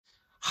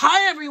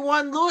Hi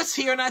everyone, Lewis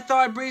here, and I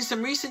thought I'd bring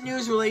some recent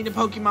news related to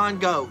Pokemon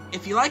Go.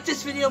 If you like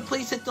this video,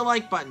 please hit the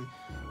like button.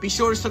 Be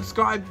sure to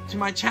subscribe to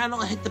my channel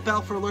and hit the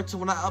bell for alerts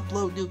when I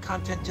upload new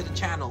content to the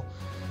channel,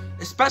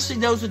 especially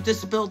those with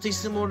disabilities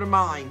similar to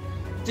mine.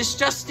 This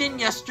just in,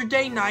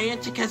 yesterday,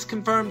 Niantic has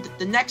confirmed that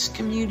the next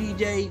Community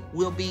Day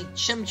will be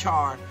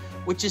Chimchar,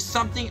 which is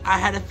something I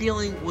had a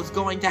feeling was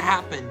going to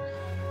happen.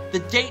 The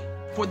date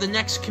for the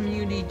next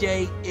Community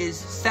Day is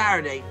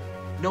Saturday,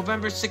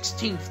 November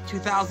 16th,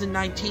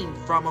 2019,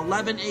 from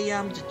 11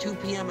 a.m. to 2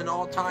 p.m. in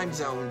all time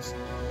zones.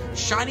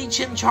 Shiny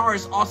Chimchar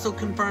is also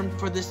confirmed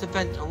for this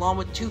event, along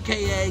with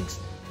 2K eggs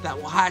that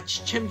will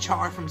hatch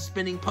Chimchar from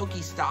spinning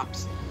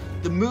Pokestops.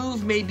 The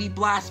move may be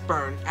Blast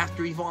Burn,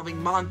 after evolving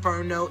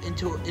Monferno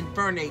into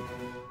Infernape,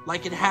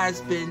 like it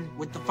has been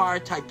with the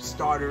Fire-type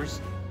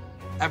starters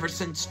ever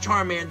since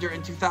Charmander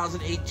in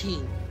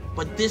 2018.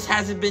 But this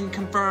hasn't been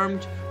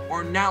confirmed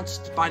or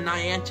announced by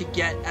Niantic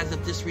yet as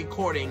of this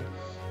recording.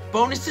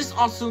 Bonuses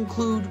also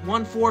include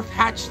 1/4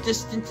 hatch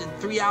distance and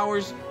 3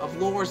 hours of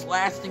lures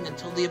lasting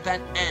until the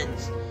event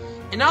ends.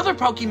 In other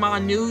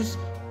Pokemon news,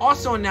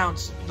 also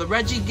announced the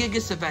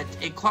Regigigas event,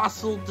 a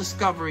Colossal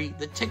discovery.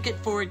 The ticket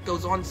for it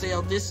goes on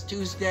sale this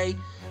Tuesday,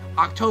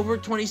 October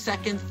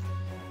 22nd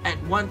at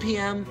 1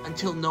 p.m.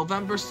 until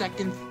November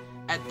 2nd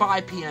at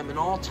 5 p.m. in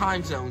all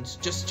time zones,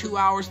 just 2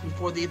 hours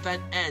before the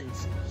event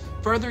ends.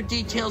 Further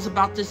details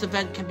about this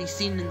event can be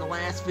seen in the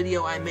last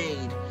video I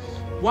made.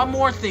 One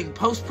more thing,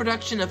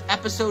 post-production of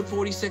episode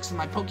 46 of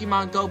my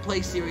Pokemon Go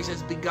Play series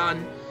has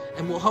begun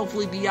and will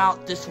hopefully be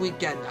out this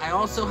weekend. I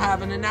also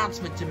have an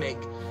announcement to make.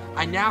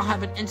 I now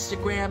have an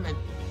Instagram and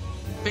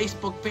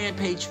Facebook fan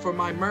page for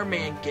my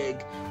Merman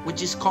gig,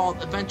 which is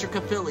called Adventure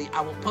Philly.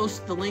 I will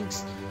post the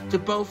links to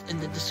both in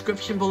the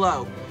description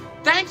below.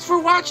 Thanks for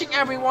watching,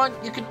 everyone.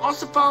 You can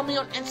also follow me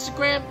on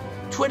Instagram,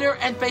 Twitter,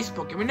 and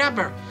Facebook. And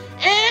remember,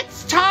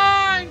 it's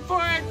time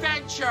for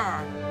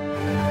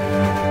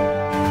adventure!